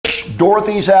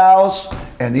Dorothy's house,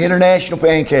 and the International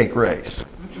Pancake Race.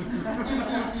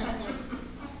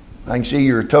 I can see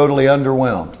you're totally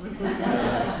underwhelmed.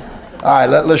 All right,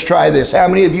 let's try this. How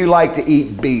many of you like to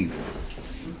eat beef?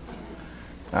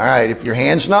 All right, if your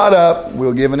hand's not up,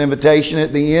 we'll give an invitation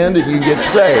at the end and you get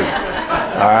saved.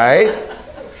 All right?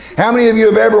 How many of you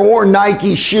have ever worn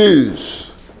Nike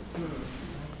shoes?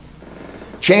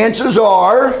 Chances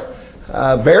are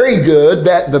very good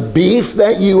that the beef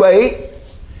that you ate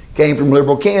came from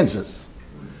Liberal, Kansas.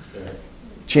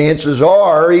 Chances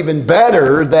are even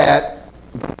better that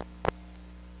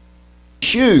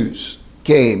shoes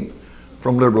came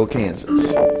from Liberal,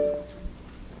 Kansas.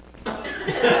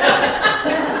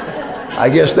 I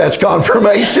guess that's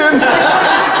confirmation.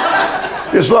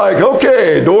 It's like,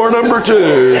 okay, door number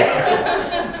 2.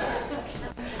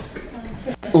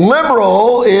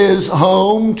 Liberal is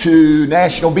home to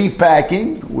National Beef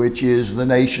Packing, which is the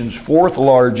nation's 4th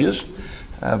largest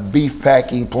beef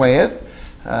packing plant.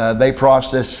 They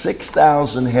process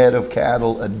 6,000 head of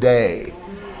cattle a day.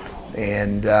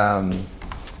 And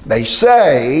they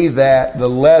say that the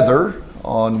leather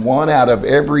on 1 out of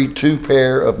every 2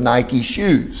 pair of Nike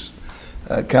shoes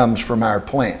comes from our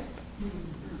plant.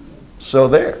 So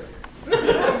there.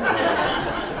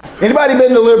 Anybody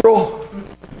been to Liberal?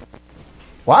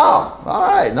 Wow, all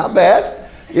right, not bad.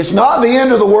 It's not the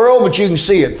end of the world, but you can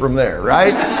see it from there,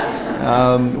 right?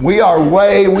 We are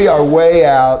way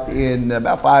out in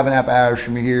about 5.5 hours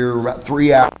from here, about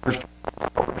 3 hours,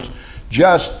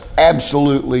 just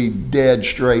absolutely dead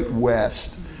straight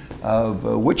west of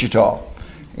Wichita.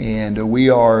 And we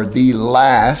are the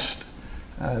last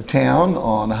town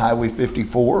on Highway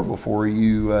 54 before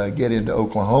you get into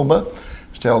Oklahoma. I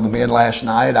was telling the men last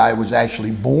night I was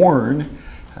actually born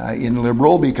in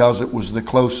Liberal because it was the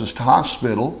closest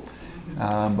hospital,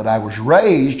 but I was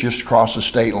raised just across the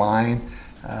state line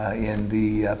in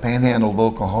the panhandle of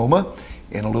Oklahoma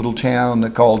in a little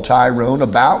town called Tyrone,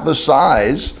 about the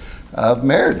size of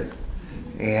Meriden.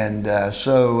 And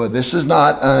so this is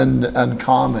not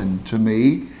uncommon to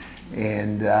me.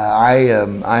 And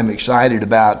I'm excited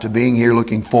about being here,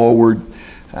 looking forward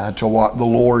to what the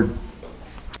Lord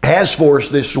has for us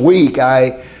this week.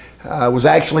 I was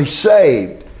actually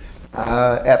saved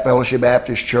at Fellowship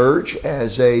Baptist Church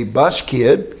as a bus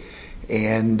kid,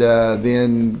 and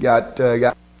then got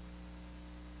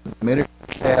ministry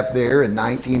staff there in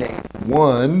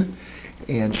 1981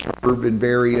 and served in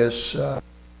various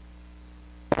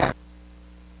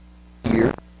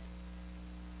years.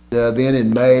 Then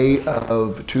in May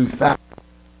of 2000,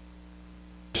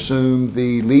 assumed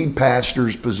the lead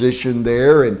pastor's position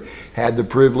there and had the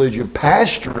privilege of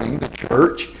pastoring the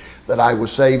church that I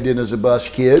was saved in as a bus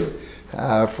kid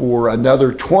for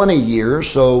another 20 years.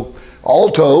 So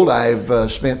all told, I've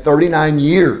spent 39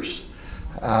 years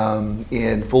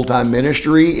in full-time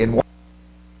ministry and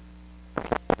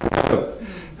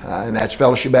that's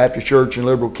Fellowship Baptist Church in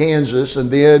Liberal, Kansas.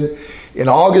 And then in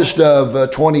August of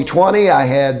 2020, I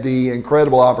had the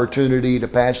incredible opportunity to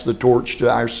pass the torch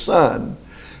to our son,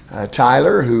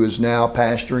 Tyler, who is now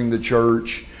pastoring the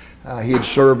church. He had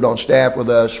served on staff with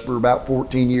us for about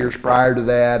 14 years prior to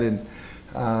that, and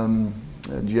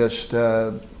just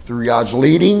through God's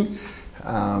leading,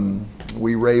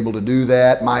 we were able to do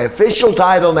that. My official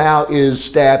title now is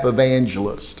staff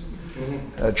evangelist.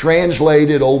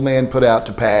 Translated, old man put out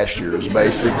to pasture is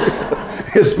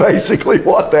basically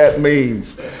what that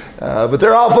means. But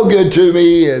they're awful good to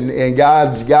me, and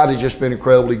God has just been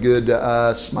incredibly good to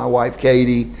us. My wife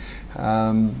Katie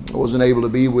wasn't able to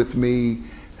be with me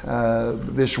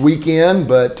this weekend,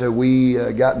 but we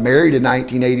got married in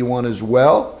 1981 as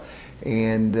well,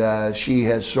 and she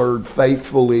has served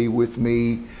faithfully with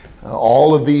me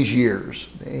all of these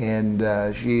years, and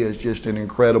she is just an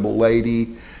incredible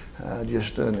lady.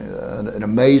 Just an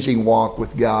amazing walk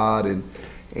with God,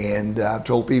 and I've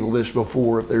told people this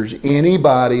before, if there's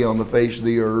anybody on the face of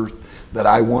the earth that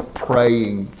I want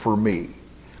praying for me,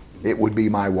 it would be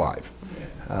my wife.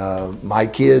 My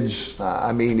kids,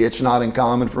 I mean, it's not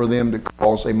uncommon for them to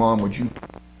call and say, Mom, would you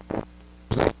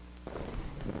pray?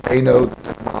 They know that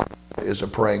their mom is a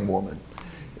praying woman,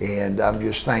 and I'm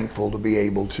just thankful to be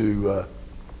able to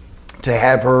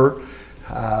have her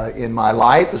in my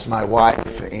life as my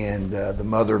wife and the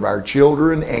mother of our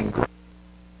children. And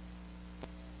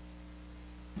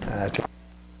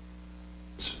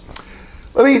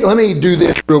let me do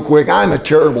this real quick. I'm a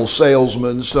terrible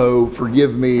salesman, so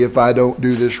forgive me if I don't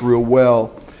do this real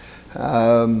well.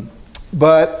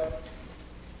 But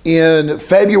in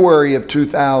February of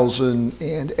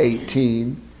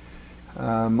 2018,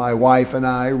 my wife and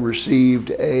I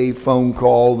received a phone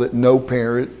call that no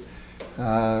parent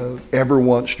ever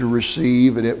wants to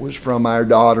receive, and it was from our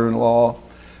daughter-in-law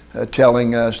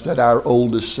telling us that our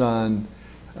oldest son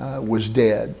was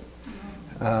dead.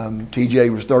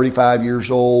 TJ was 35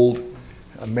 years old,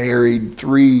 married,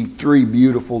 three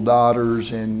beautiful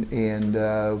daughters, and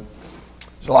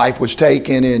his life was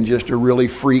taken in just a really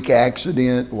freak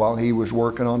accident while he was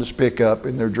working on his pickup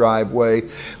in their driveway.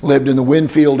 Lived in the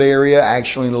Winfield area,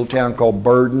 actually in a little town called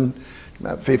Burden,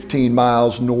 about 15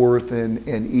 miles north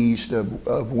and east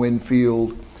of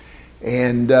Winfield.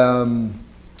 And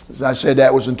as I said,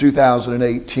 that was in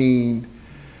 2018.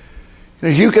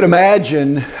 As you can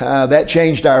imagine, that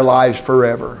changed our lives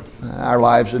forever. Our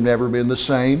lives have never been the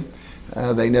same.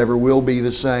 They never will be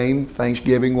the same.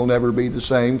 Thanksgiving will never be the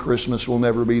same. Christmas will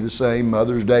never be the same.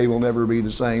 Mother's Day will never be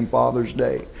the same. Father's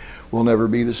Day will never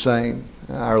be the same.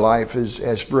 Our life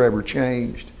has forever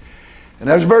changed. And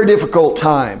that was a very difficult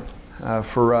time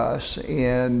for us.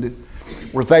 And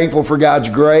we're thankful for God's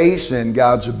grace and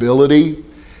God's ability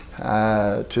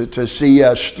to see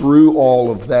us through all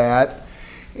of that.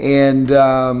 And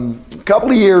a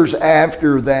couple of years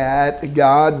after that,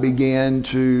 God began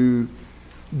to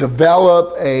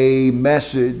develop a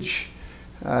message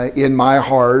in my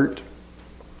heart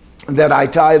that I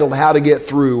titled, How to Get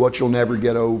Through What You'll Never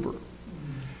Get Over.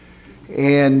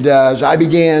 And as I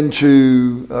began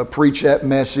to preach that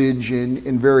message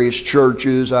in various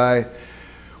churches, I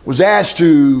was asked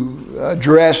to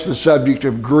address the subject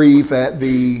of grief at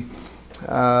the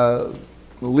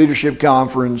leadership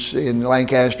conference in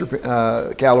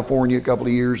Lancaster, California a couple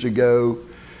of years ago.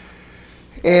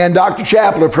 And Dr.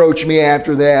 Chappell approached me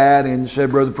after that and said,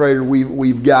 Brother Prater,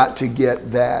 we've got to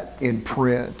get that in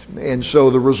print. And so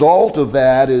the result of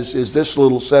that is this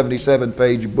little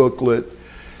 77-page booklet,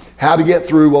 How to Get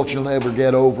Through What You'll Never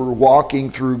Get Over,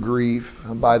 Walking Through Grief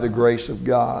by the Grace of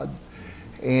God.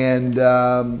 And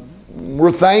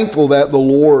we're thankful that the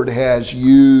Lord has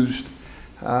used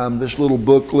this little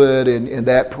booklet and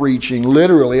that preaching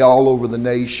literally all over the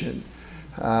nation.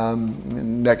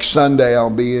 Next Sunday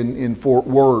I'll be in Fort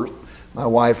Worth. My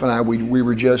wife and I, we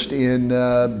were just in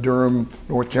Durham,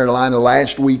 North Carolina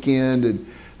last weekend, and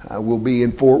we'll be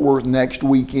in Fort Worth next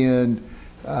weekend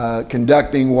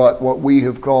conducting what we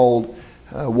have called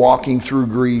Walking Through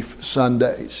Grief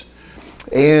Sundays.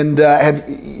 And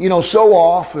so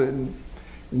often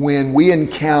when we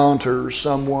encounter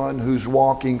someone who's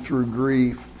walking through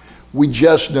grief, we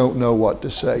just don't know what to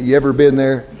say. You ever been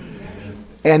there?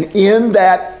 And in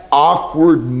that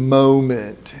awkward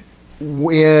moment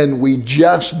when we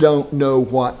just don't know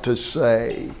what to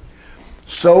say,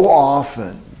 so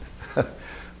often,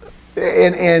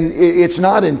 and it's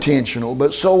not intentional,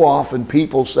 but so often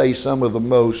people say some of the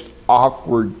most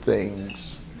awkward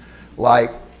things,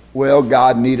 like, well,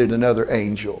 God needed another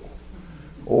angel,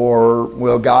 or,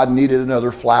 well, God needed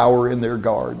another flower in their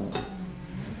garden,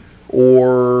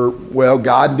 or, well,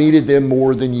 God needed them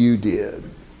more than you did.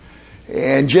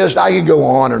 And just, I could go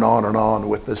on and on and on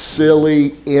with the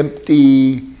silly,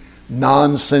 empty,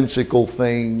 nonsensical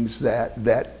things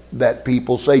that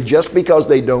people say just because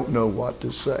they don't know what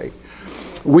to say.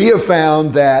 We have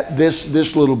found that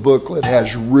this little booklet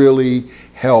has really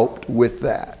helped with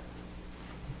that.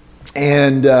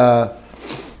 And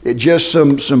it just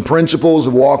some principles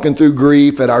of walking through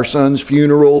grief. At our son's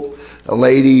funeral, a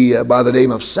lady by the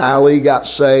name of Sally got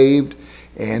saved.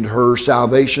 And her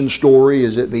salvation story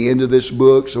is at the end of this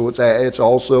book, so it's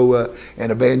also an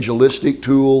evangelistic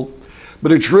tool.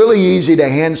 But it's really easy to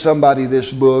hand somebody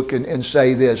this book and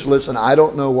say this, listen, I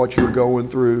don't know what you're going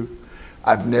through.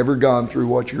 I've never gone through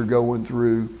what you're going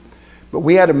through. But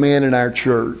we had a man in our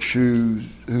church who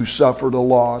suffered a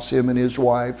loss. Him and his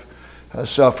wife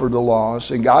suffered a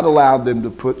loss. And God allowed them to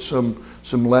put some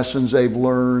lessons they've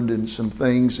learned and some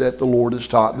things that the Lord has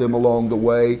taught them along the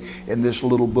way in this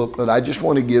little booklet. I just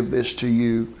want to give this to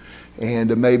you,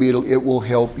 and maybe it will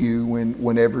help you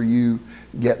whenever you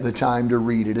get the time to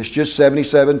read it. It's just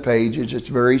 77 pages. It's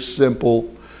very simple.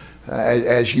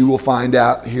 As you will find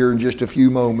out here in just a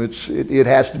few moments, it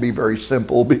has to be very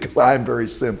simple because I'm very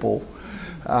simple.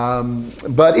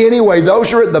 But anyway,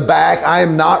 those are at the back. I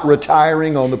am not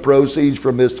retiring on the proceeds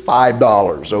from this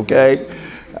 $5, okay?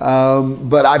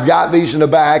 But I've got these in the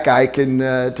back. I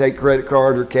can take credit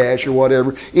card or cash or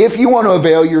whatever. If you want to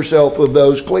avail yourself of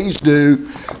those, please do.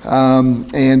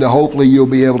 And hopefully you'll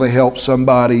be able to help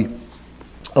somebody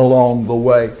along the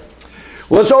way.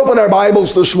 Let's open our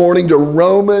Bibles this morning to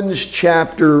Romans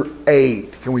chapter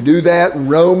 8. Can we do that?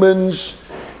 Romans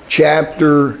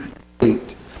chapter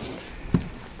 8.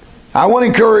 I want to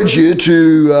encourage you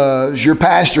to, as your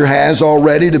pastor has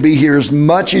already, to be here as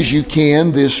much as you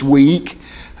can this week.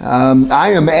 I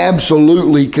am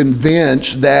absolutely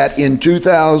convinced that in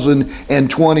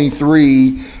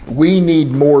 2023, we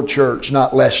need more church,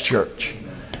 not less church.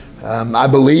 I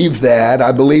believe that.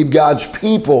 I believe God's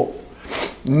people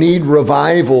need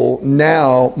revival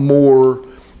now more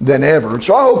than ever. And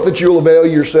so I hope that you'll avail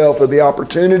yourself of the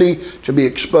opportunity to be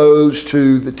exposed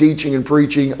to the teaching and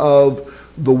preaching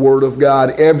of the Word of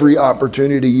God. Every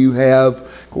opportunity you have.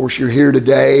 Of course, you're here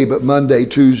today, but Monday,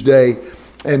 Tuesday,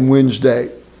 and Wednesday.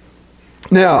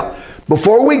 Now,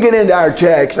 before we get into our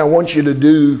text, I want you to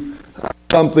do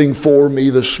something for me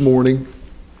this morning.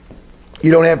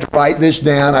 You don't have to write this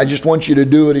down. I just want you to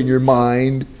do it in your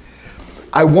mind.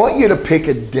 I want you to pick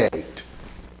a date.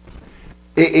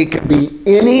 It can be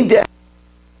any day,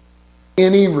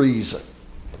 any reason,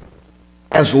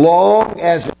 as long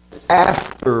as it's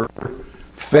after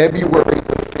February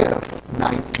the 5th,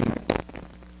 1980.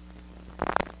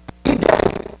 Any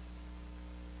day.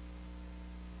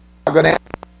 I'm going to have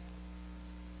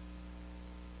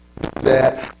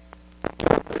that.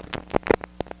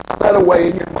 Put that away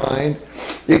in your mind.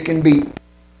 It can be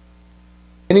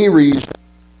any reason,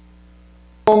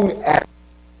 long as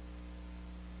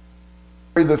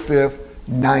February the 5th,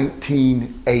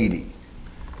 1980.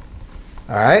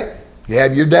 All right? You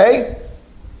have your day?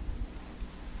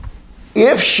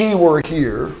 If she were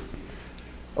here,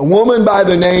 a woman by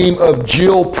the name of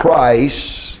Jill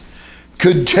Price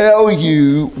could tell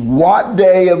you what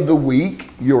day of the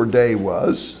week your day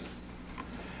was.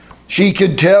 She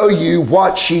could tell you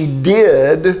what she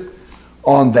did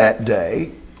on that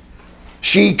day.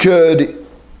 She could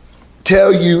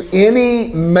tell you any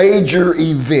major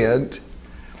event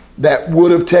that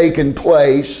would have taken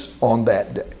place on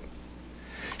that day.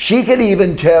 She could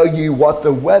even tell you what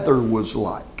the weather was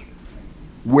like,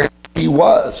 where she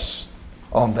was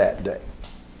on that day.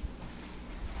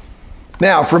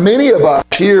 Now, for many of us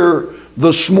here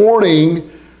this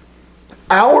morning,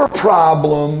 our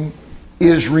problem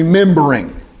is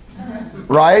remembering,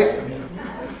 right?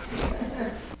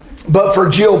 But for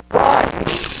Jill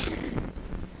Price,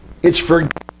 it's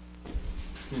forgetting.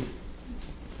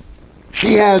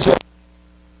 She has a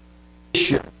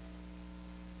issue,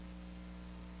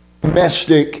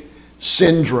 domestic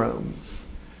syndrome,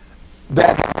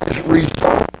 that has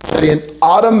resulted in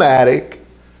automatic,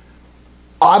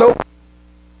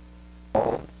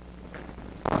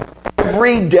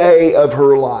 every day of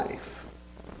her life.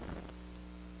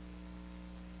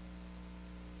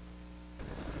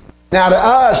 Now to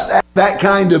us, that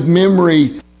kind of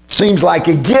memory seems like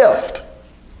a gift,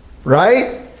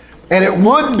 right? And it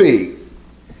would be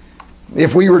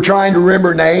if we were trying to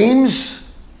remember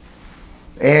names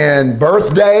and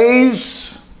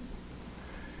birthdays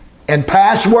and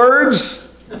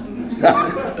passwords,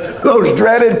 those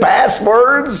dreaded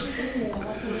passwords.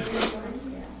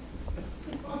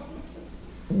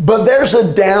 But there's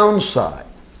a downside,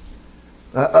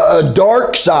 a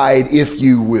dark side, if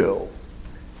you will,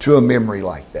 to a memory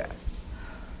like that.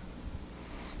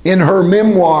 In her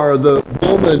memoir, The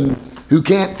Woman Who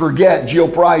Can't Forget, Jill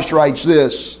Price writes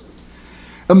this: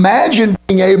 imagine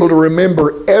being able to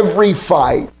remember every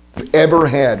fight you've ever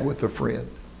had with a friend.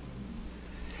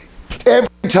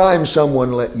 Every time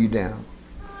someone let you down.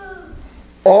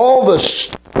 All the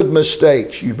stupid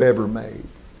mistakes you've ever made.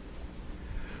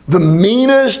 The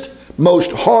meanest,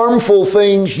 most harmful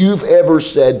things you've ever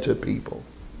said to people.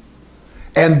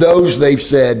 And those they've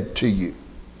said to you.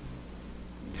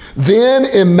 Then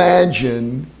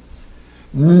imagine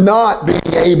not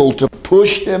being able to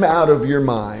push them out of your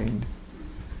mind,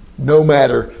 no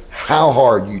matter how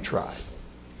hard you tried.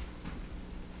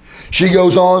 She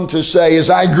goes on to say, as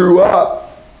I grew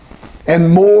up and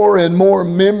more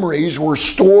memories were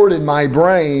stored in my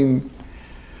brain,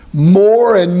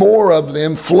 more and more of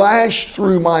them flashed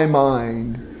through my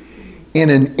mind in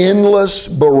an endless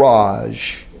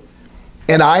barrage,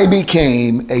 and I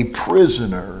became a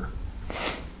prisoner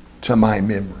to my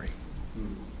memory.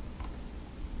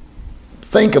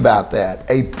 Think about that,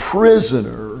 a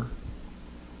prisoner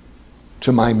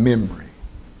to my memory.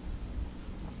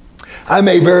 I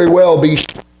may very well be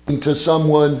speaking to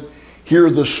someone here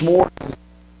this morning,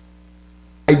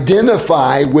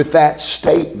 identify with that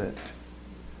statement,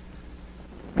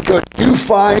 because you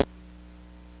find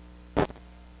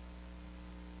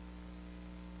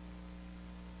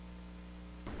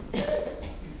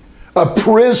a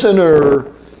prisoner.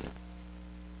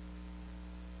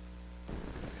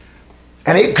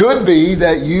 And it could be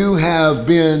that you have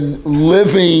been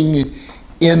living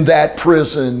in that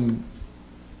prison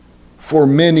for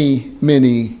many,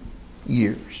 many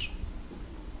years.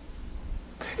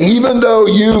 Even though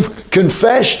you've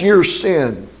confessed your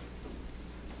sin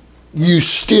you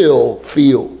still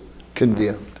feel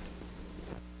condemned.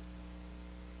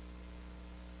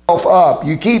 Up.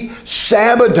 You keep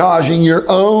sabotaging your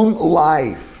own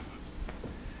life.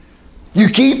 You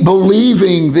keep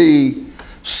believing the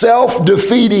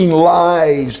self-defeating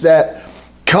lies that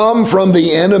come from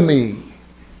the enemy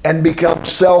and become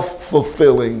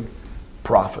self-fulfilling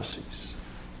prophecies.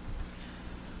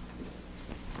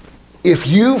 If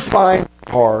you find it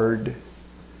hard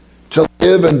to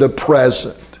live in the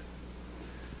present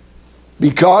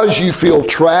because you feel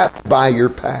trapped by your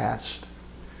past,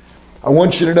 I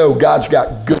want you to know God's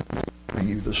got good news for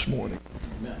you this morning.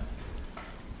 Amen.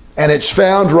 And it's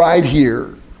found right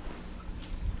here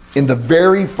in the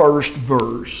very first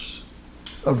verse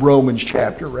of Romans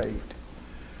chapter 8.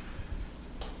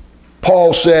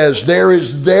 Paul says, there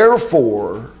is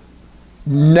therefore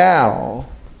now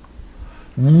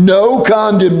no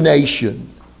condemnation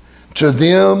to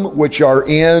them which are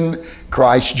in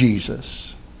Christ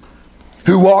Jesus,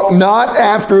 who walk not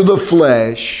after the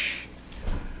flesh,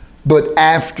 but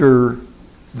after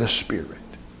the Spirit.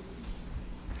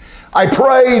 I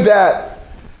pray that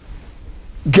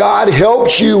God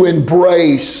helps you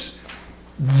embrace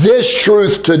this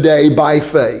truth today by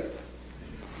faith.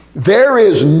 There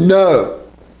is no,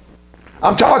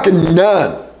 I'm talking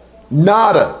none,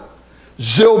 nada,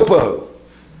 zilpo,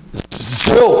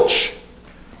 zilch,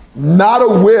 not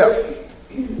a whiff,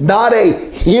 not a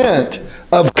hint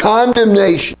of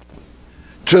condemnation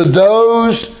to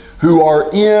those who are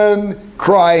in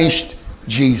Christ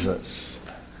Jesus.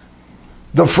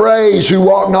 The phrase, who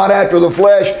walk not after the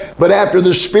flesh, but after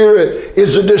the Spirit,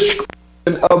 is a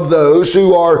description of those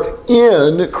who are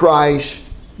in Christ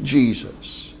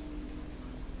Jesus.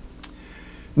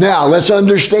 Now, let's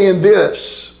understand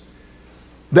this.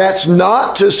 That's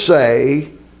not to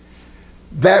say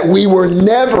that we were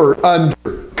never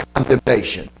under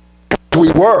condemnation.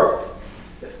 We were.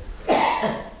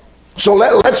 So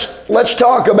let's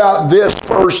talk about this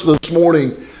first this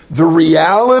morning. The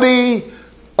reality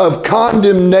of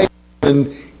condemnation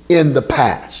in the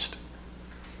past.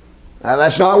 Now,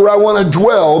 that's not where I want to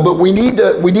dwell, but we need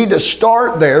to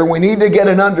start there. We need to get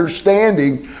an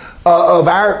understanding of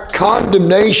our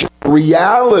condemnation,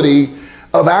 reality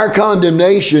of our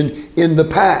condemnation in the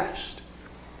past.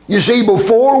 You see,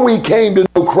 before we came to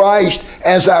know Christ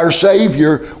as our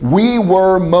Savior, we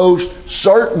were most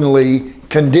certainly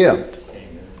condemned.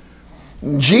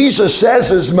 Jesus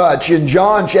says as much in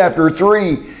John chapter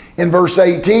 3 in verse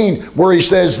 18, where he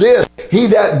says this, he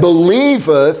that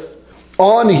believeth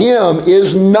on him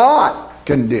is not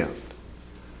condemned.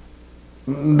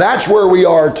 That's where we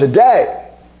are today.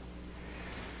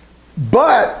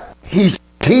 But he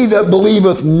that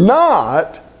believeth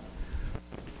not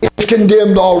is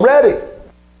condemned already,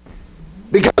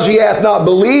 because he hath not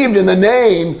believed in the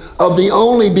name of the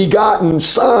only begotten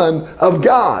Son of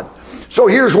God. So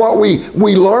here's what we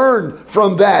learn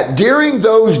from that. During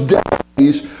those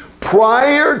days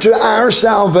prior to our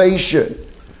salvation,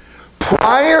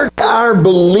 prior to our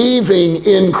believing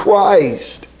in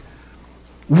Christ,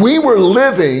 we were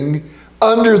living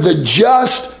under the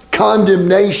just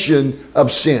condemnation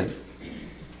of sin.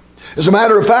 As a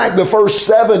matter of fact, the first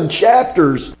 7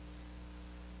 chapters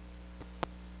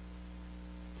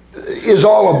is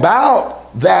all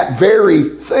about that very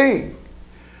thing.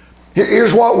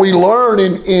 Here's what we learn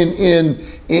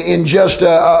in just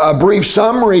a brief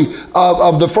summary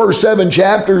of the first 7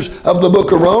 chapters of the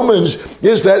book of Romans,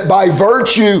 is that by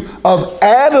virtue of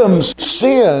Adam's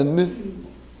sin,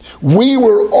 we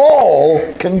were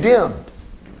all condemned.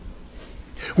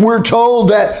 We're told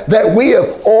that we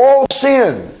have all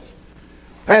sinned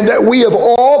and that we have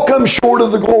all come short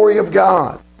of the glory of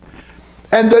God,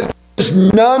 and that there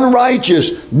is none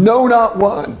righteous, no, not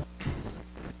one.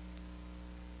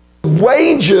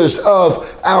 Wages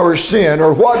of our sin,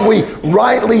 or what we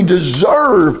rightly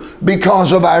deserve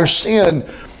because of our sin,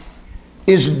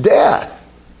 is death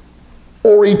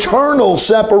or eternal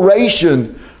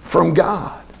separation from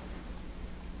God.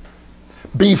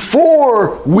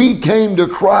 Before we came to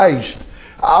Christ,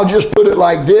 I'll just put it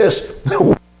like this,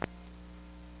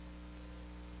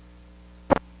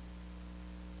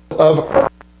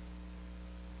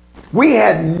 we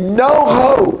had no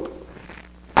hope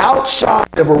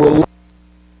outside of a relationship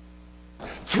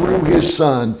through His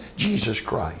Son, Jesus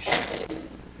Christ.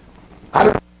 I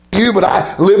don't know about you, but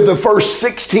I lived the first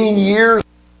 16 years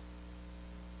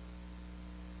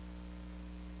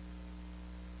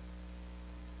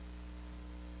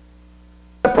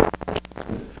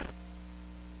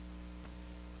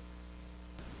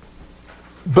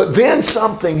but then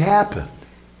something happened.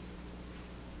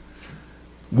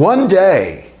 One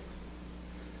day,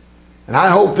 And I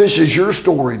hope this is your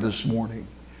story this morning.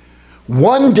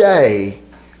 One day,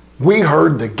 we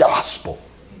heard the gospel.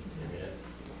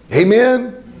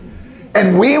 Amen?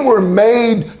 And we were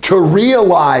made to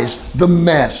realize the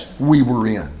mess we were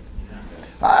in.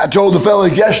 I told the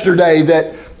fellows yesterday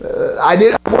that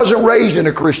I wasn't raised in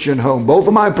a Christian home. Both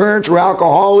of my parents were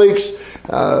alcoholics.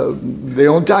 The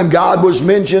only time God was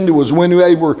mentioned was when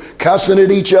they were cussing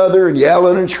at each other and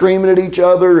yelling and screaming at each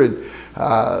other. And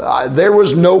there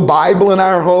was no Bible in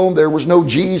our home. There was no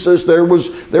Jesus. There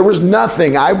was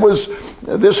nothing.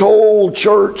 This whole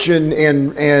church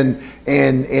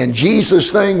and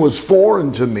Jesus thing was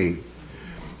foreign to me.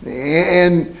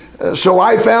 And so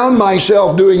I found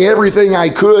myself doing everything I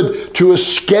could to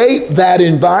escape that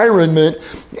environment.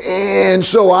 And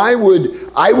so I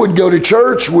would go to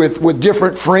church with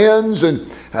different friends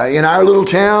and in our little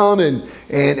town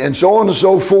and so on and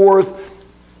so forth.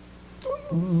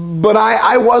 But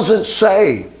I wasn't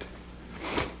saved.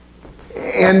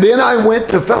 And then I went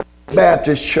to Fellowship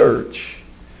Baptist Church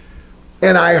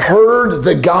and I heard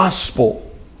the gospel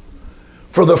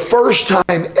for the first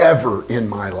time ever in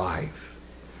my life.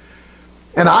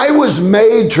 And I was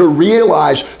made to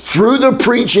realize through the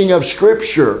preaching of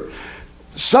Scripture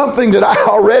something that I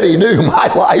already knew.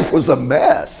 My life was a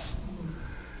mess.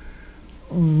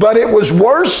 But it was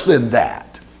worse than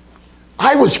that.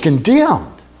 I was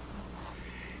condemned.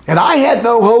 And I had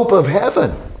no hope of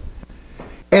heaven.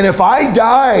 And if I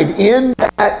died in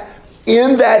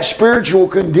that spiritual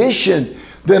condition,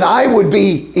 then I would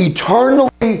be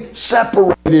eternally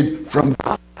separated from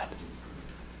God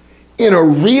in a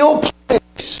real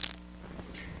place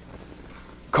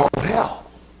called hell,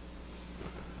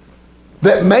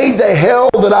 that made the hell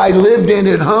that I lived in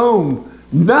at home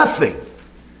nothing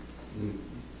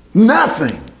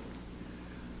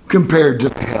compared to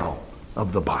the hell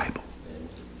of the Bible.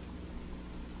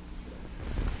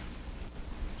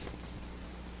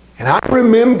 And I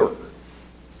remember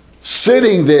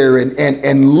sitting there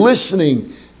and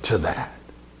listening to that.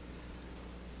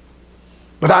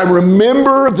 But I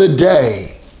remember the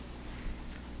day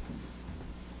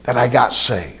that I got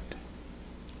saved.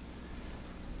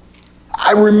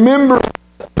 I remember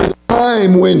the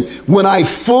time when I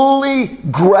fully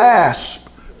grasped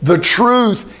the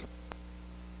truth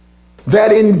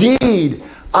that indeed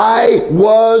I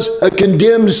was a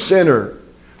condemned sinner,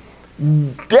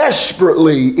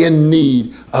 desperately in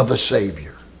need of a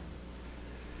Savior.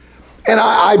 And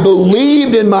I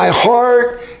believed in my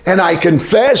heart and I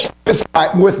confessed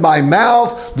with my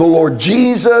mouth the Lord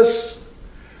Jesus.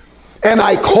 And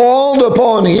I called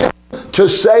upon Him to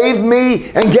save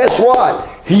me. And guess what?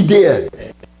 He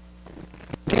did.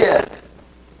 He did.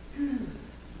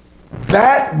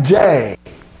 That day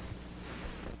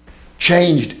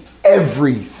changed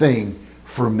everything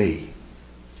for me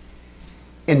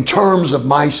in terms of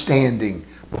my standing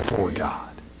before God.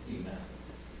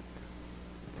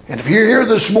 And if you're here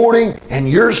this morning and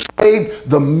you're saved,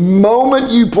 the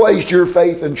moment you placed your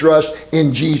faith and trust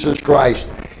in Jesus Christ,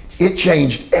 it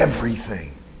changed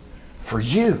everything for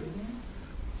you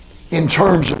in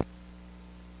terms of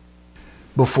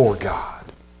before God.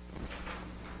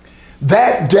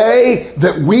 That day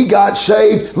that we got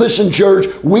saved, listen church,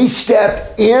 we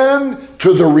stepped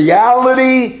into the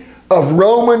reality of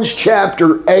Romans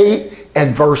chapter 8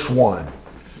 and verse 1.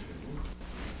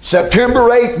 September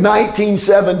 8th,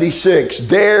 1976,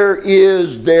 there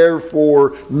is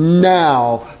therefore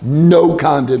now no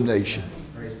condemnation.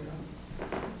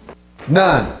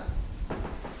 None.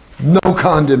 No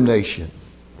condemnation.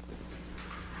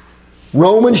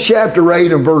 Romans chapter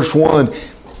 8 and verse 1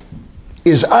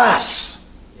 is us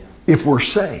if we're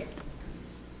saved.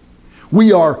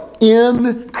 We are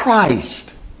in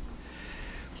Christ.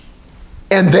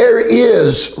 And there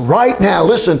is right now,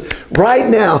 listen, right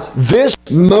now, this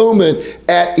moment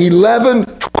at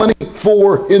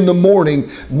 11:24 in the morning,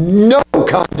 no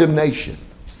condemnation.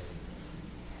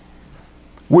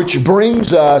 Which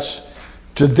brings us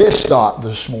to this thought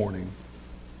this morning.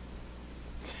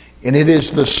 And it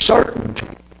is the certainty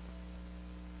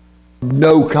of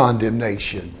no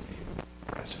condemnation.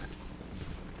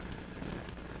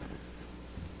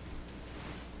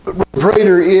 But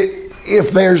Prater,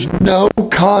 if there's no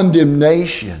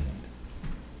condemnation,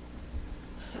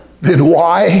 then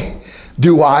why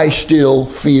do I still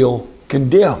feel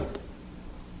condemned?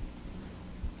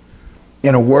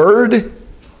 In a word,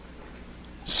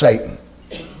 Satan.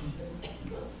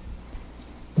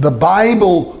 The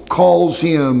Bible calls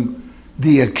him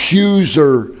the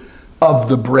accuser of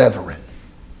the brethren.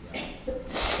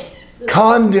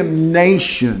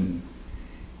 Condemnation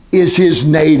is his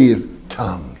native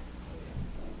tongue.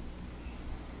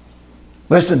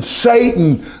 Listen,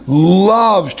 Satan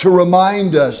loves to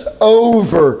remind us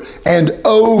over and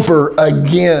over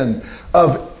again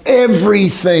of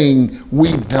everything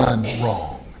we've done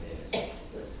wrong.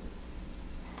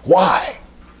 Why?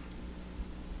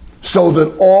 So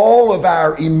that all of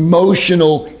our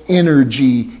emotional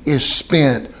energy is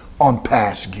spent on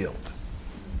past guilt.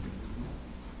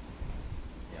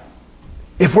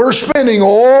 If we're spending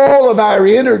all of our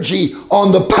energy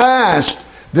on the past,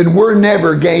 then we're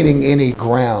never gaining any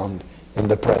ground in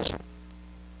the present.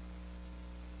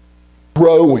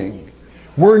 Growing.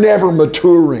 We're never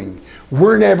maturing.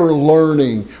 We're never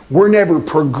learning. We're never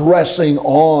progressing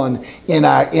on in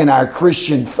our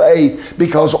Christian faith,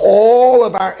 because all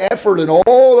of our effort and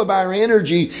all of our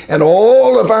energy and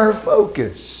all of our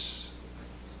focus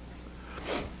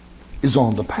is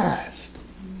on the past.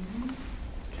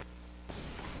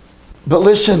 But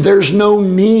listen, there's no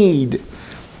need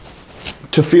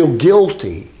to feel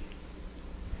guilty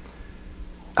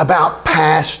about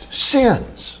past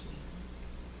sins.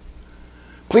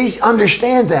 Please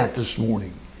understand that this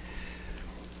morning.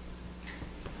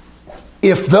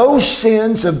 If those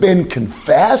sins have been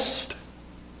confessed,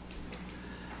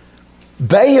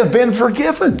 they have been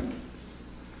forgiven.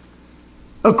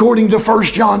 According to 1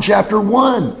 John chapter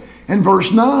 1 and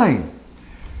verse 9.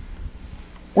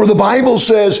 Where the Bible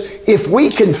says, if we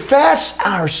confess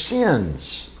our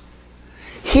sins,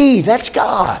 He, that's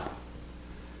God,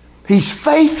 He's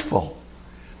faithful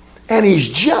and He's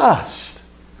just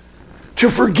to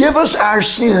forgive us our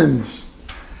sins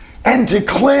and to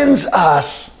cleanse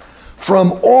us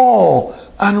from all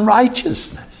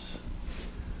unrighteousness.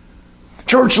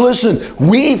 Church, listen,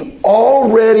 we've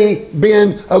already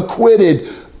been acquitted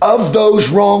of those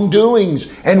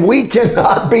wrongdoings, and we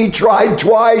cannot be tried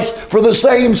twice for the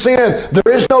same sin.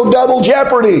 There is no double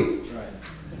jeopardy.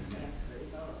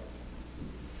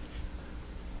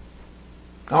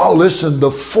 Oh, listen,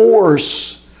 the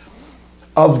force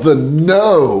of the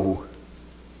no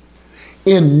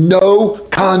in no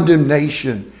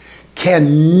condemnation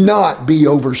cannot be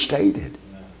overstated.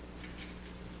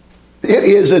 It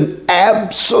is an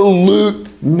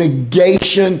absolute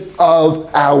negation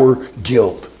of our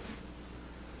guilt.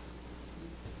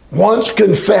 Once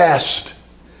confessed,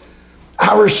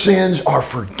 our sins are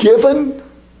forgiven,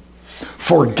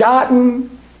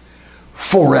 forgotten,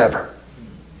 forever.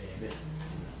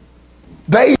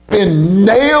 They've been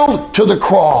nailed to the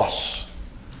cross,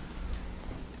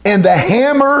 and the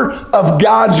hammer of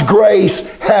God's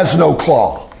grace has no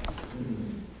claw.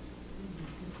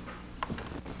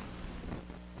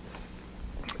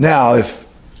 Now, if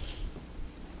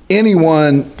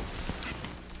anyone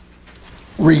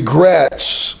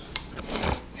regrets,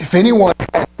 if anyone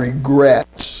had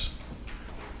regrets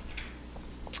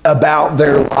about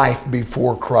their life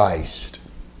before Christ,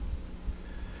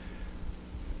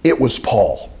 it was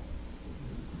Paul,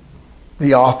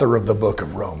 the author of the book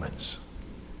of Romans.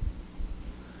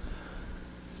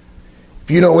 If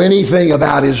you know anything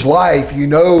about his life, you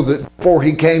know that before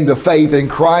he came to faith in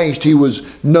Christ, he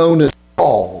was known as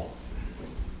Saul.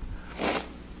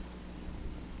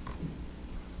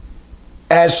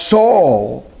 As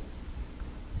Saul,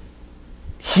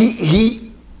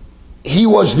 he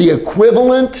was the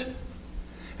equivalent,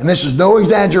 and this is no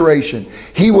exaggeration,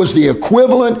 he was the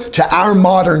equivalent to our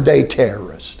modern day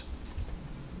terrorist.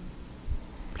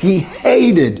 He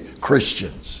hated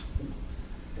Christians.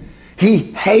 He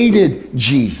hated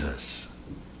Jesus.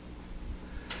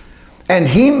 And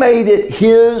he made it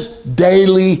his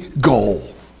daily goal.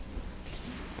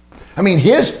 I mean,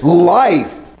 his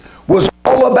life was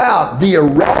all about the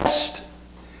arrest,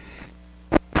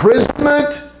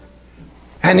 imprisonment,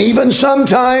 and even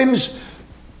sometimes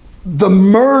the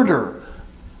murder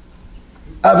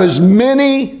of as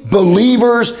many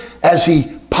believers as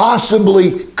he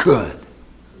possibly could.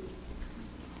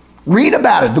 Read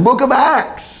about it, the book of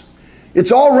Acts.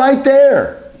 It's all right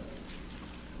there.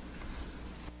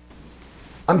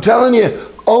 I'm telling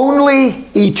you, only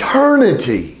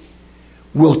eternity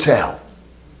will tell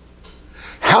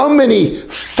how many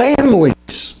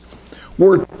families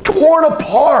were torn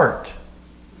apart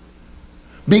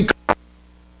because of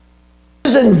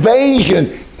his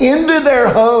invasion into their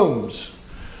homes,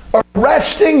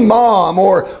 arresting mom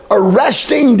or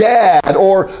arresting dad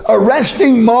or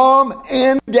arresting mom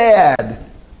and dad,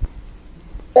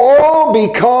 all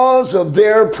because of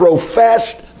their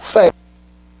professed faith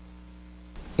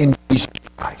in Jesus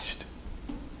Christ.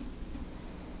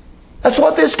 That's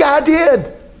what this guy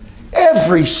did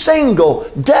every single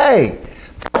day.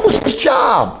 That was his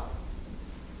job.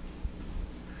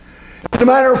 As a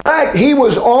matter of fact, he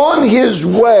was on his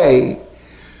way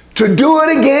to do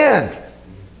it again.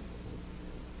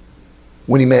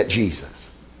 when he met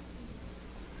Jesus.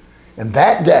 And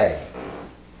that day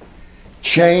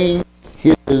changed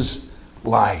his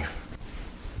life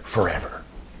forever.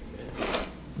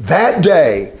 That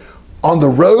day on the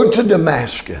road to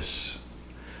Damascus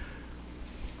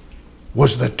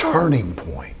was the turning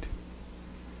point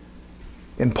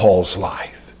in Paul's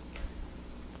life.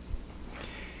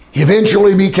 He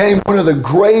eventually became one of the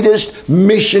greatest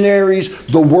missionaries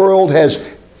the world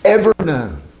has ever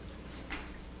known.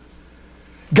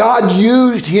 God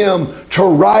used him to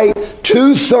write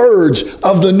 2/3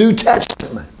 of the New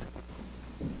Testament.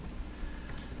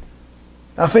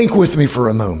 Now think with me for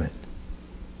a moment.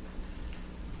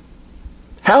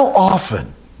 How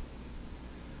often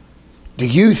do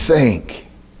you think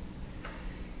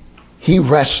he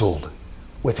wrestled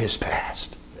with his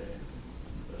past?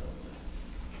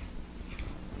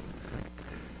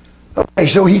 Okay,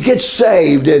 so he gets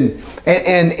saved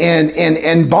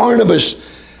and Barnabas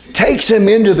takes him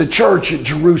into the church at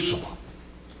Jerusalem.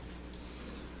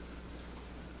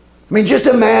 I mean, just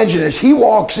imagine as he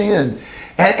walks in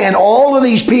and all of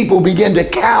these people begin to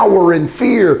cower in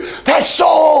fear. That's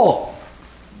Saul!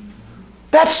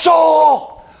 That's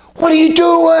Saul! What are you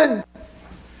doing?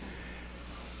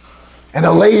 And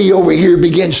a lady over here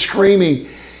begins screaming,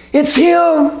 it's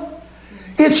him!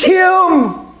 It's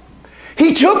him!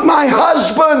 He took my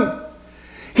husband!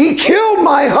 He killed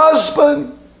my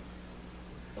husband!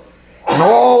 And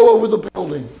all over the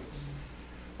building,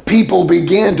 people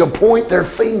began to point their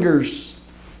fingers.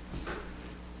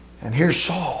 And here's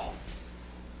Saul.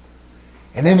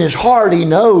 And in his heart he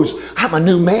knows, I'm a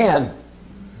new man.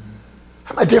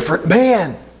 I'm a different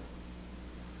man.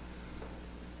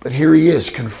 But here he is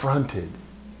confronted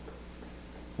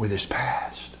with his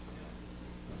past.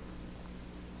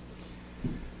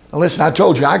 Now listen, I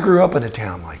told you, I grew up in a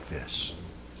town like this.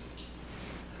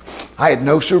 I had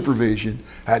no supervision.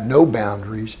 I had no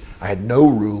boundaries. I had no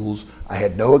rules. I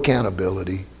had no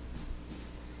accountability.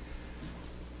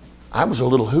 I was a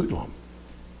little hoodlum.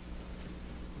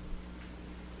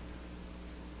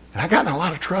 And I got in a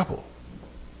lot of trouble.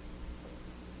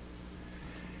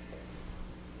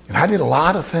 And I did a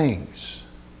lot of things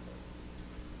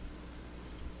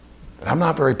that I'm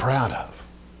not very proud of.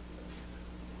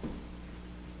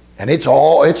 And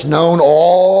it's known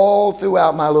all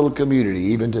throughout my little community,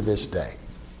 even to this day.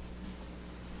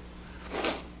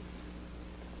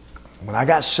 When I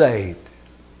got saved,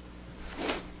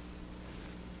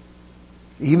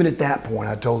 even at that point,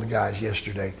 I told the guys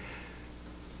yesterday,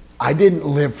 I didn't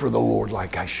live for the Lord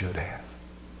like I should have.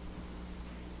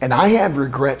 And I have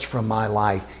regrets from my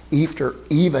life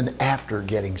even after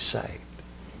getting saved.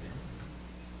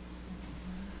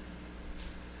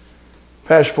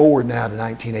 Fast forward now to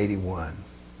 1981.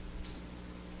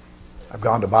 I've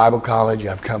gone to Bible college.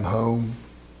 I've come home.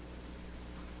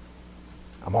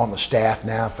 I'm on the staff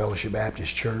now, Fellowship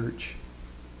Baptist Church.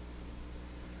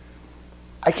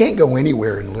 I can't go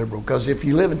anywhere in Liberal because if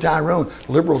you live in Tyrone,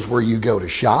 Liberal's where you go to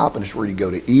shop and it's where you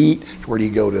go to eat. It's where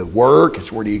you go to work.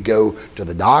 It's where you go to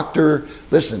the doctor.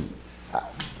 Listen,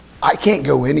 I can't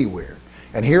go anywhere.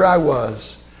 And here I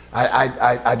was.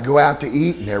 I'd go out to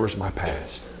eat and there was my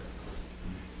past.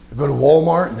 I'd go to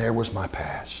Walmart and there was my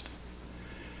past.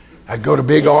 I'd go to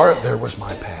Big Art, there was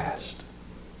my past.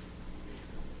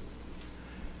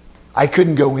 I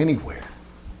couldn't go anywhere.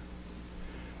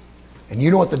 And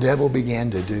you know what the devil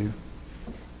began to do?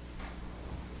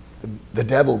 The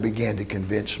devil began to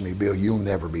convince me, Bill, you'll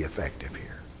never be effective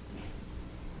here.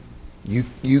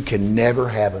 You can never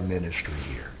have a ministry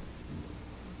here.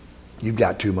 You've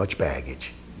got too much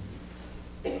baggage.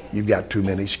 You've got too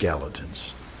many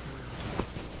skeletons.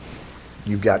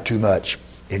 You've got too much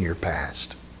in your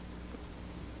past.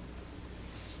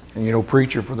 And you know,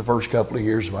 preacher, for the first couple of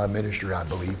years of my ministry, I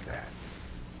believed that.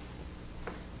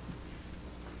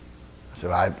 So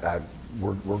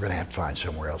we're going to have to find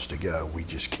somewhere else to go. We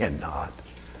just cannot.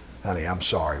 Honey, I'm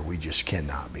sorry, we just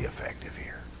cannot be effective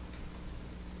here.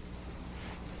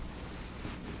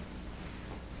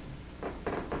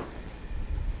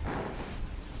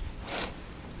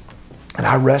 And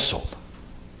I wrestled.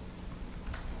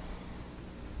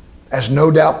 As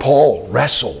no doubt Paul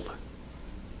wrestled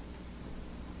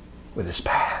with his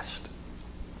past.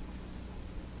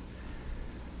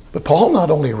 But Paul not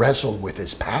only wrestled with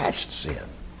his past sin,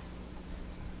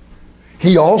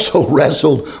 he also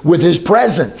wrestled with his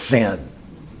present sin.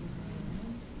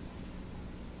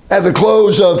 At the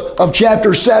close of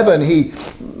chapter 7, he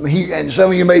and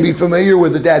some of you may be familiar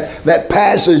with it, that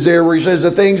passage there where he says the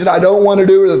things that I don't want to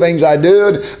do are the things I do,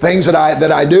 and things that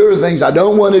I do are the things I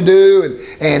don't want to do,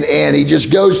 and he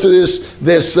just goes through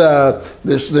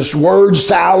this word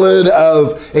salad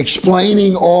of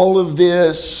explaining all of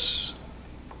this.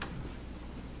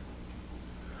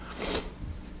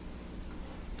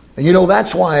 And you know,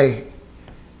 that's why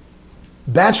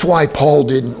Paul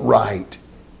didn't write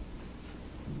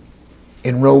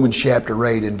in Romans chapter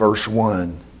 8 and verse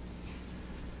 1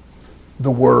 the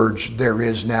words, "There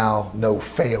is now no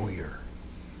failure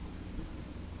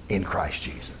in Christ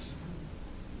Jesus."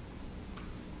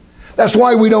 That's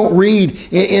why we don't read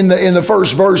in the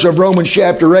first verse of Romans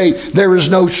chapter 8, "There is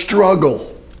no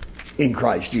struggle in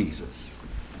Christ Jesus."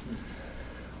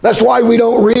 That's why we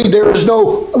don't read, "There is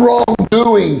no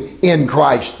wrongdoing in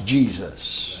Christ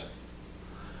Jesus."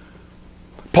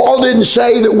 Paul didn't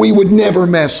say that we would never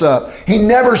mess up. He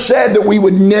never said that we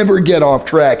would never get off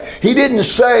track. He didn't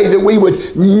say that we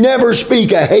would never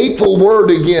speak a hateful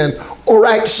word again, or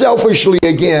act selfishly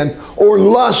again, or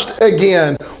lust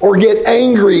again, or get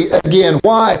angry again.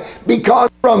 Why? Because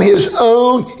from his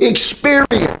own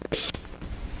experience,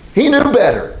 he knew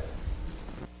better.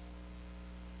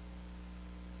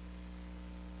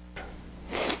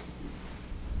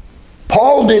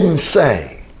 Paul didn't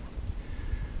say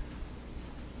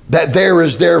that there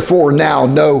is therefore now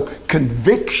no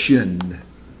conviction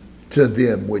to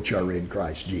them which are in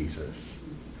Christ Jesus.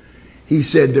 He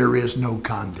said there is no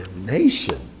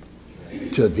condemnation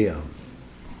to them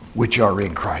which are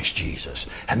in Christ Jesus.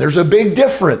 And there's a big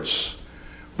difference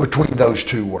between those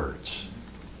two words.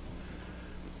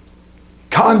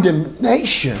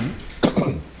 Condemnation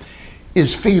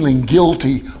is feeling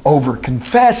guilty over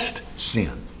confessed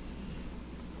sin.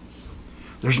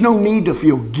 There's no need to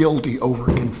feel guilty over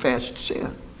confessed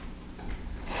sin.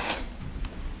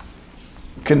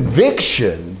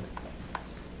 Conviction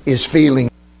is feeling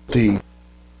guilty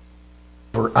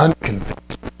for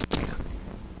unconfessed sin.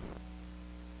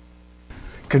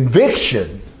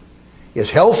 Conviction is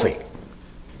healthy,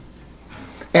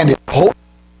 and it comes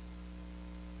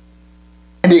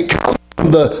from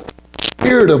the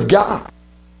Spirit of God.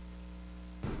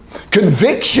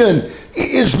 Conviction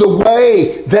is the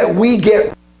way that we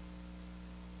get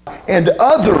and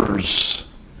others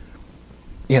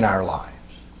in our lives.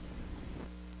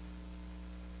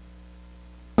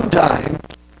 Sometimes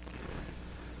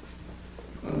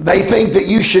they think that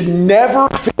you should never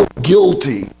feel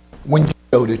guilty when you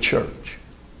go to church.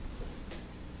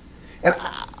 And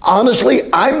honestly,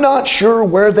 I'm not sure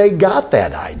where they got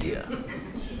that idea,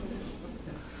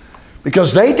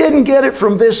 because they didn't get it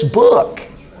from this book.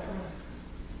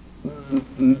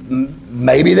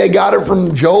 Maybe they got it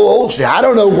from Joel Osteen. I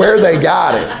don't know where they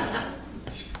got it.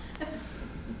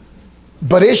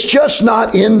 But it's just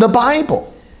not in the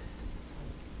Bible.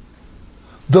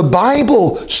 The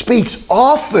Bible speaks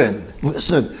often,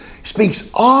 listen, speaks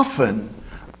often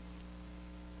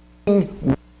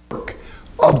work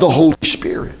of the Holy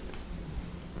Spirit.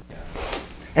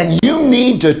 And you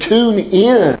need to tune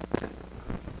in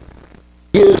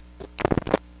His.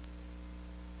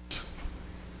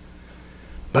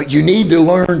 But you need to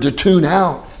learn to tune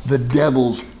out the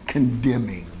devil's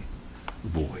condemning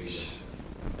voice.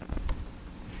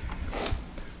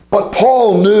 What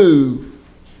Paul knew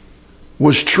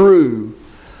was true.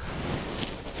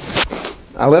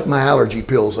 I left my allergy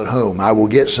pills at home. I will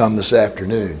get some this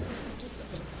afternoon.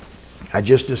 I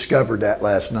just discovered that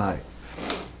last night.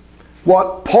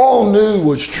 What Paul knew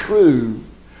was true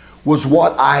was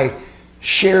what I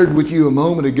shared with you a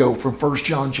moment ago from 1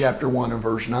 John chapter 1 and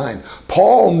verse 9.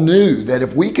 Paul knew that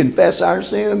if we confess our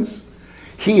sins,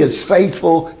 He is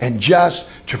faithful and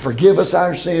just to forgive us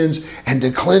our sins and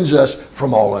to cleanse us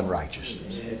from all unrighteousness.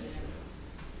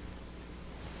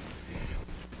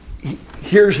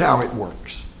 Here's how it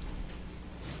works.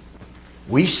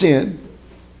 We sin,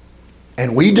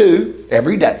 and we do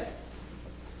every day.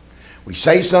 We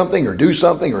say something or do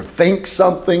something or think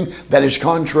something that is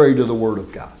contrary to the Word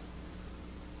of God.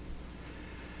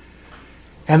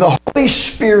 And the Holy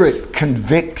Spirit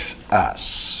convicts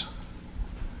us.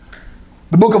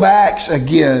 The book of Acts,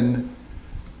 again,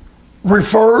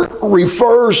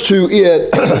 refers to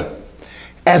it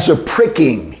as a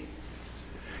pricking.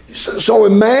 So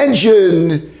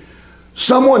imagine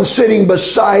someone sitting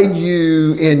beside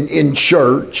you in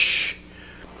church,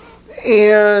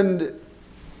 and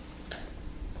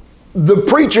the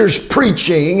preacher's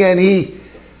preaching, and he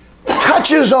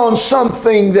touches on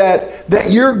something that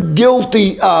you're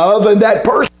guilty of, and that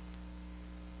person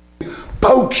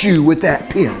pokes you with that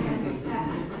pin.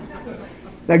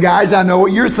 Now, guys, I know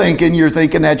what you're thinking. You're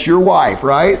thinking that's your wife,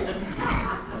 right?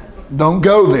 Don't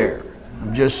go there.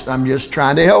 I'm just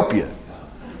trying to help you.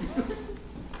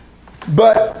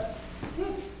 But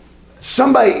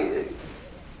somebody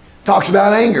talks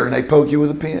about anger and they poke you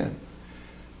with a pen.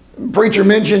 Preacher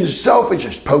mentions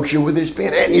selfishness, pokes you with his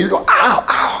pen, and you go, ow,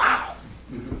 ow, ow.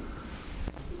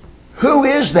 Who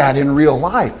is that in real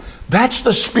life? That's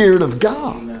the Spirit of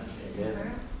God.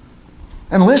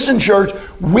 And listen, church,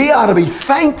 we ought to be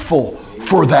thankful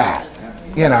for that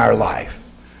in our life.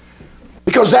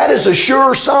 Because that is a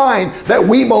sure sign that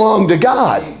we belong to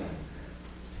God.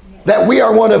 That we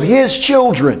are one of His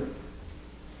children.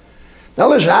 Now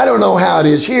listen, I don't know how it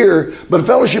is here, but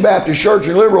Fellowship Baptist Church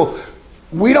in Liberal,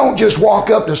 we don't just walk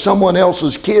up to someone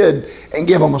else's kid and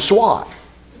give them a swat.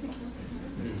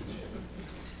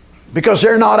 Because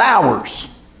they're not ours,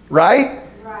 right?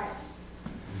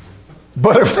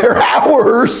 But if they're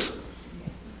ours,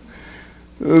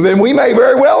 then we may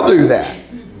very well do that.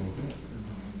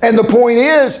 And the point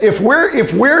is, if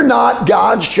we're not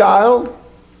God's child,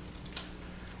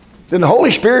 then the Holy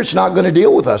Spirit's not going to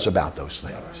deal with us about those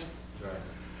things.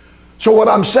 So what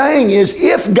I'm saying is,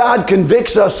 if God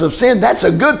convicts us of sin, that's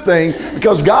a good thing,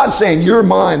 because God's saying, you're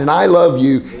mine and I love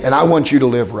you and I want you to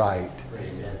live right.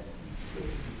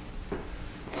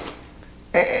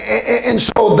 And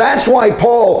so that's why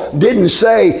Paul didn't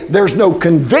say there's no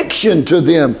conviction to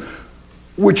them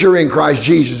which are in Christ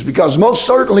Jesus, because most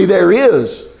certainly there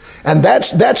is. And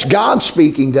that's God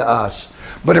speaking to us.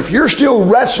 But if you're still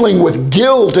wrestling with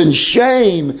guilt and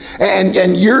shame,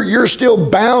 and you're still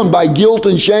bound by guilt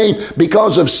and shame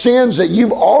because of sins that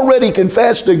you've already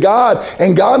confessed to God,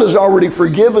 and God has already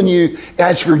forgiven you,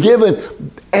 has forgiven,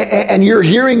 and you're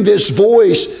hearing this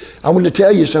voice, I want to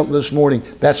tell you something this morning.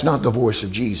 That's not the voice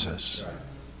of Jesus.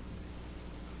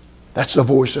 That's the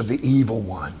voice of the evil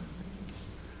one,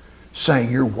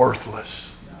 saying you're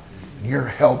worthless, and you're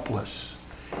helpless,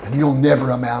 and you'll never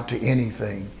amount to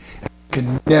anything.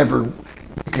 You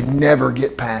can never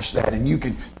get past that, and you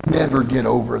can never get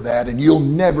over that, and you'll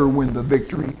never win the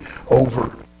victory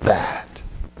over that.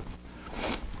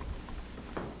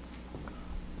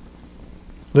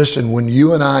 Listen, when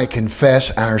you and I confess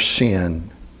our sin,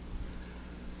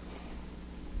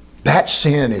 that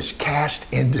sin is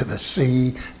cast into the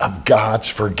sea of God's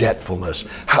forgetfulness.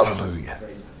 Hallelujah.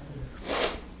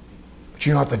 But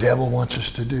you know what the devil wants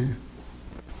us to do?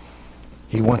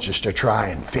 He wants us to try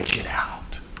and fish it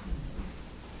out.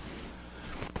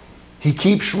 He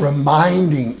keeps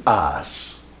reminding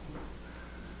us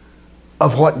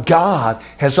of what God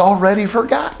has already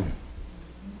forgotten.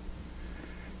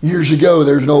 Years ago,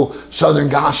 there's an old Southern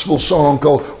gospel song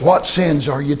called, "What Sins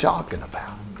Are You Talking About?"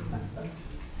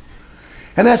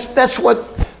 And that's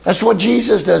what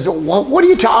Jesus does. What are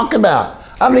you talking about?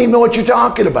 I don't even know what you're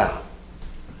talking about.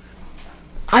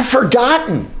 I've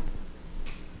forgotten.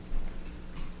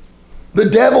 The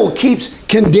devil keeps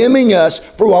condemning us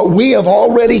for what we have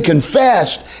already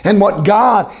confessed and what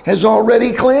God has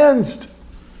already cleansed.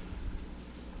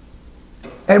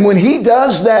 And when he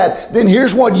does that, then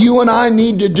here's what you and I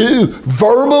need to do.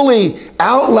 Verbally,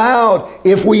 out loud,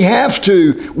 if we have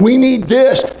to. We need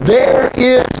this. There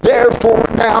is therefore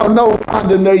now no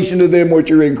condemnation to them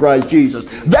which are in Christ Jesus.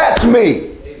 That's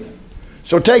me.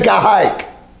 So take a hike.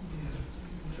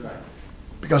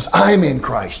 Because I'm in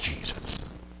Christ Jesus.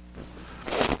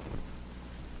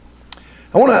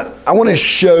 I want to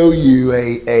show you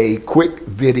a quick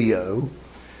video.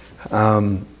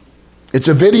 It's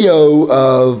a video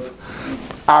of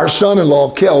our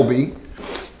son-in-law, Kelby,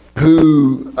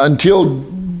 who until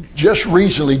just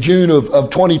recently, June of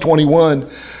 2021,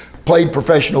 played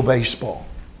professional baseball.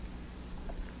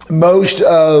 Most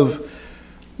of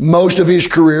his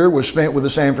career was spent with the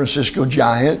San Francisco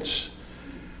Giants.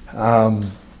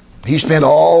 He spent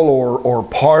all or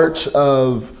parts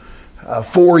of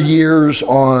 4 years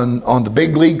on the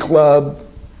big league club.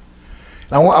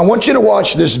 I want you to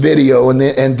watch this video, and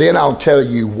then I'll tell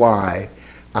you why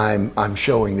I'm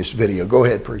showing this video. Go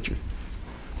ahead, preacher.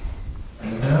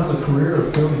 And now the career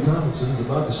of Kelby Tomlinson is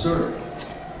about to start.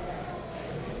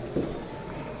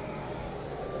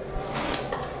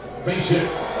 Base hit.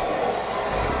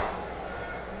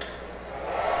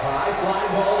 High fly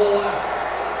ball to left.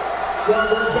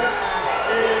 Schwarber back.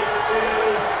 It is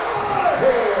out of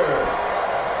here.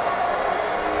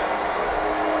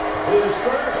 His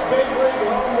first big league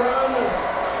home run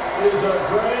is a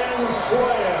grand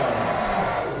slam.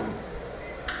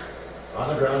 On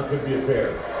the ground could be a pair.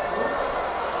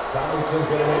 Tomlinson's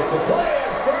going to make the play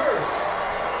at first.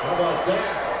 How about that?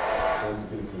 I'm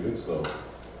getting convinced though.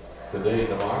 Today and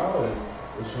tomorrow, and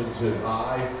this one's in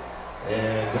high.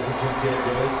 And Dickerson can't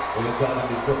get it, and it's out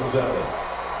into triple double.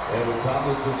 And with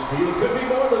Tomlinson's speed, it could be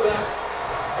more than that.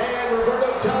 And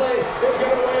Roberto Kelly is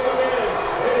going to wave him in.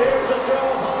 And here's a throw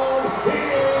home. He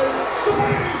is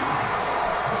sweet!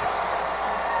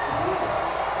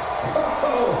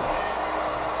 Oh.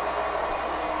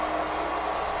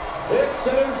 It's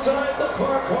an inside the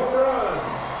park home run.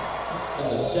 And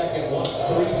the second one,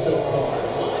 3 so far.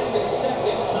 Line to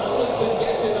second, Tomlinson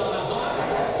gets it on a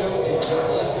hot. And John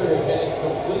Lester have been in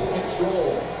complete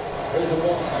control. There's a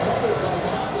ball smothered by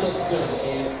Tomlinson.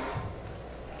 And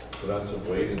put on some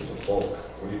weight and some bulk.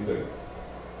 What do you think?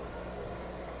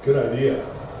 Good idea.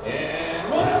 And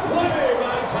what a play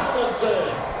by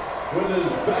Tomlinson with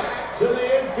his back to the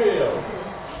infield.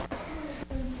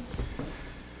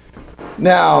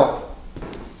 Now,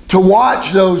 to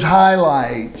watch those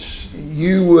highlights,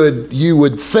 you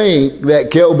would think that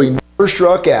Kelby never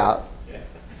struck out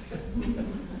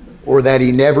or that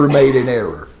he never made an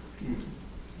error.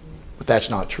 But that's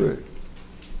not true.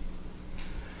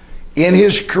 In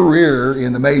his career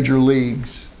in the major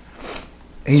leagues,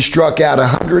 he struck out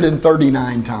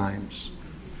 139 times.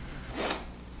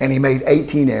 And he made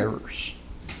 18 errors.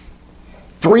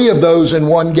 3 of those in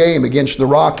one game against the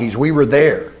Rockies. We were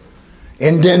there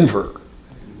in Denver.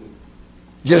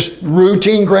 Just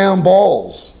routine ground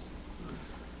balls.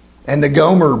 And the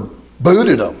Gomer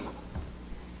booted him.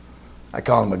 I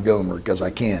call him a Gomer because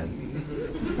I can.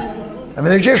 I mean,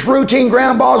 they're just routine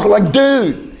ground balls. Like,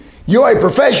 dude, you're a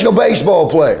professional baseball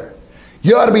player.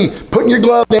 You ought to be putting your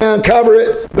glove down, cover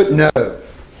it. But no.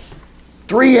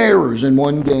 3 errors in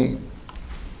one game.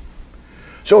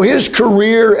 So his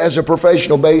career as a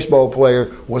professional baseball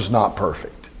player was not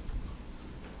perfect.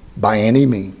 By any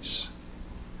means.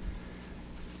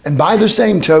 And by the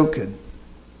same token,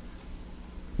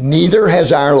 neither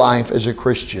has our life as a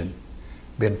Christian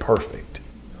been perfect.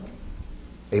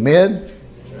 Amen?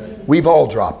 We've all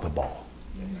dropped the ball.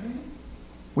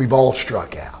 We've all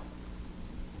struck out.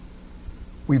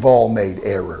 We've all made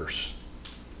errors.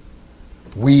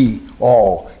 We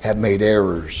all have made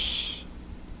errors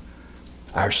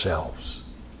ourselves.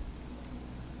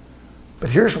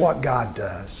 But here's what God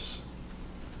does.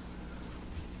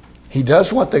 He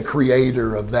does what the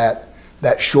creator of that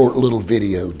short little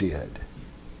video did.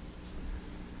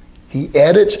 He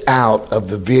edits out of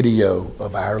the video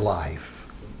of our life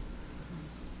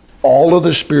all of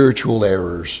the spiritual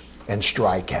errors and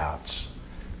strikeouts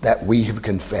that we have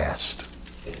confessed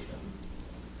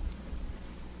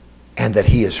and that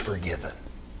He has forgiven.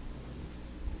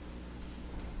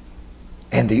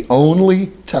 And the only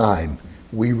time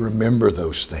we remember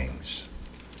those things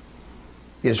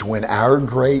is when our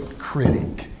great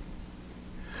critic,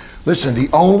 listen, the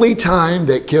only time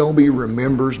that Kelby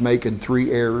remembers making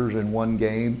 3 errors in one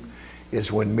game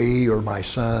is when me or my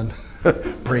son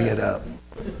bring it up.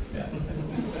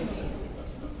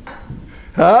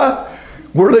 Huh?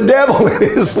 We're the devil in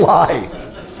his life.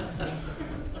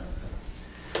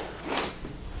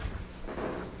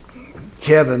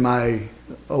 Kevin, my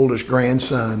oldest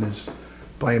grandson, is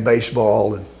playing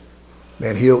baseball, and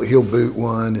man, he'll boot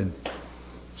one, and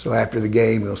so after the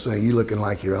game he'll say, "You looking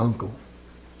like your uncle."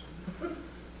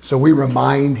 So we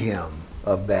remind him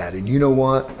of that, and you know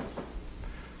what?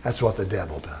 That's what the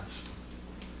devil does.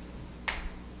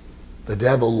 The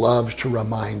devil loves to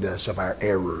remind us of our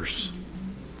errors.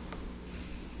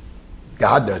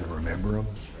 God doesn't remember them.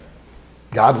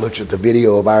 God looks at the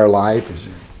video of our life and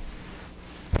says,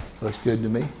 "Looks good to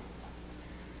me."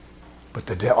 But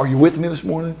the devil, are you with me this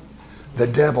morning? The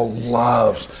devil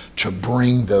loves to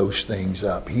bring those things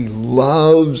up. He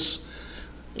loves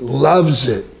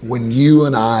it when you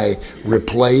and I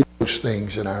replay those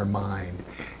things in our mind.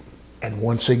 And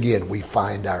once again, we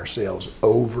find ourselves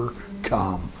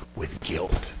overcome with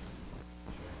guilt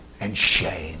and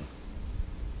shame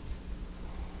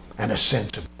and a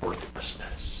sense of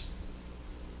worthlessness.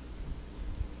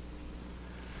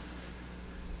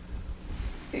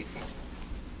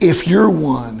 If you're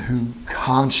one who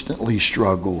constantly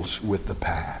struggles with the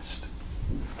past,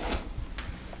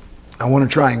 I want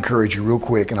to try and encourage you real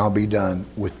quick, and I'll be done,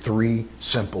 with 3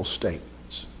 simple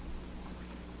statements.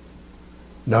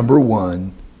 Number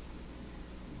 1,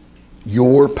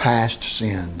 your past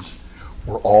sins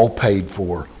were all paid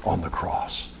for on the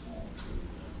cross.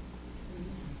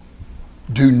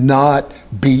 Do not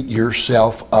beat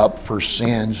yourself up for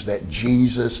sins that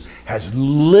Jesus has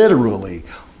literally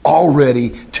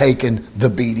already taken the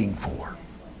beating for.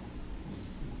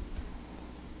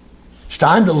 It's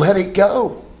time to let it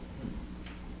go.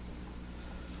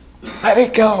 Let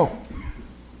it go.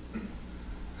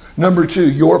 Number 2,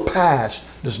 your past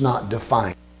does not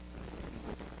define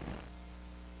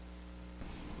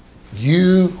you.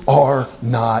 You are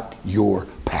not your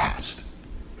past.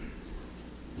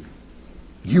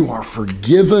 You are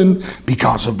forgiven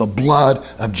because of the blood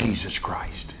of Jesus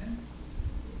Christ.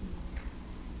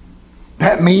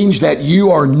 That means that you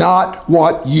are not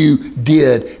what you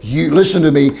did. Listen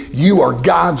to me, you are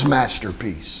God's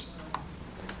masterpiece.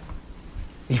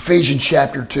 Ephesians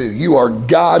chapter 2. You are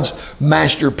God's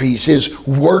masterpiece, His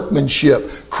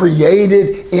workmanship,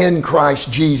 created in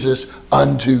Christ Jesus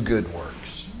unto good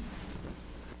works.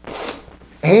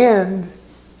 And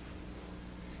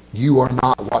you are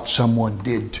not what someone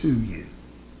did to you.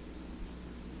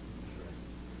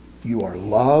 You are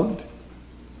loved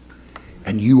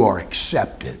and you are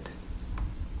accepted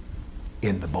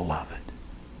in the beloved.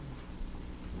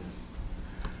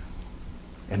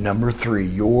 And number 3,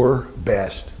 your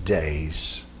best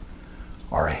days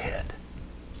are ahead.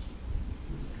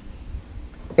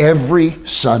 Every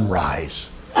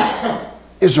sunrise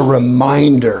is a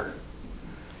reminder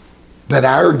that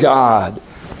our God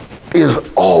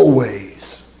is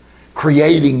always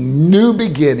creating new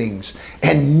beginnings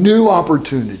and new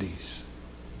opportunities.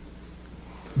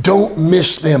 Don't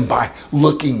miss them by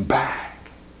looking back.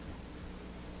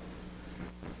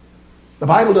 The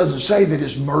Bible doesn't say that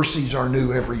His mercies are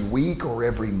new every week or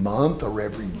every month or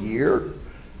every year.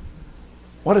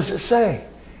 What does it say?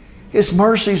 His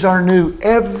mercies are new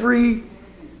every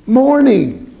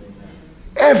morning.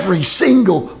 Every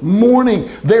single morning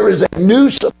there is a new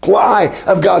supply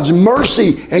of God's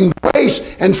mercy and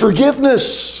grace and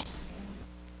forgiveness.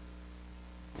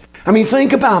 I mean,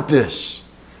 think about this.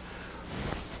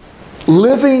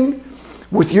 Living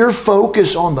with your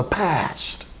focus on the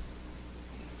past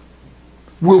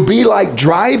will be like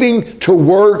driving to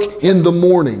work in the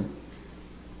morning,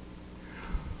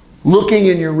 looking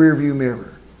in your rearview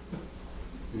mirror.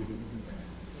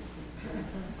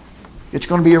 It's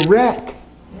going to be a wreck.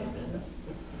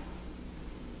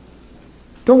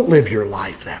 Don't live your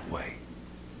life that way.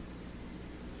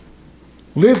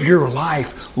 Live your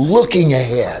life looking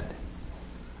ahead.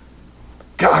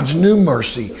 God's new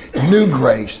mercy, new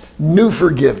grace, new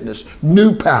forgiveness,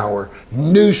 new power,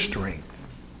 new strength.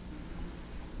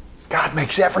 God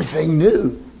makes everything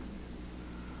new.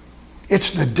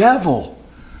 It's the devil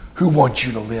who wants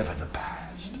you to live in the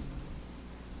past.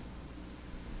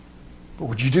 But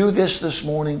would you do this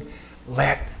morning?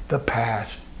 Let the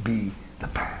past be the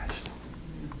past.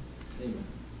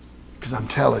 Because I'm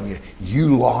telling you,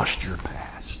 you lost your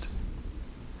past.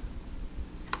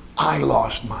 I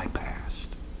lost my past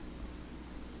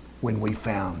when we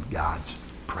found God's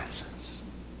presence.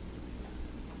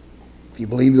 If you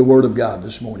believe the Word of God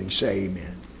this morning, say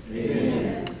amen.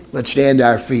 Amen. Let's stand to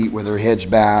our feet with our heads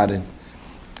bowed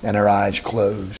and our eyes closed.